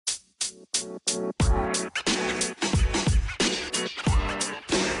Welcome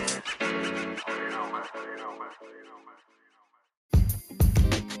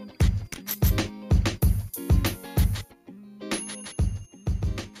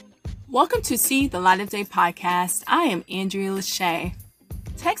to See the Light of Day podcast. I am Andrea Lachey.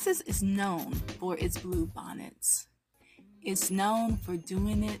 Texas is known for its blue bonnets. It's known for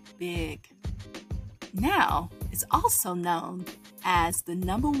doing it big. Now, it's also known as the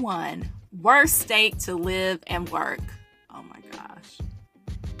 #1 worst state to live and work. Oh my gosh.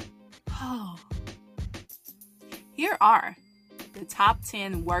 Oh. Here are the top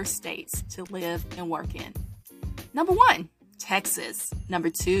 10 worst states to live and work in. #1, Texas.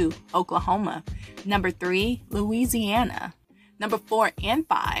 #2, Oklahoma. #3, Louisiana. #4 and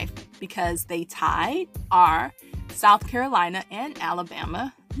 5, because they tied, are South Carolina and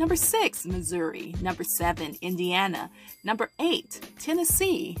Alabama. #6, Missouri. #7, Indiana. #8,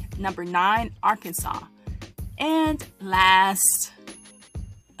 Tennessee. #9, Arkansas. And last,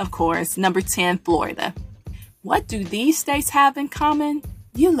 of course, #10, Florida. What do these states have in common?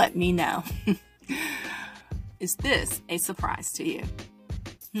 You let me know. Is this a surprise to you?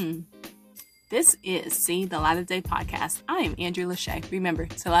 This is See the Light of Day podcast. I am Andrea Lachey. Remember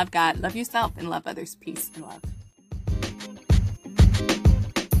to love God, love yourself, and love others. Peace and love.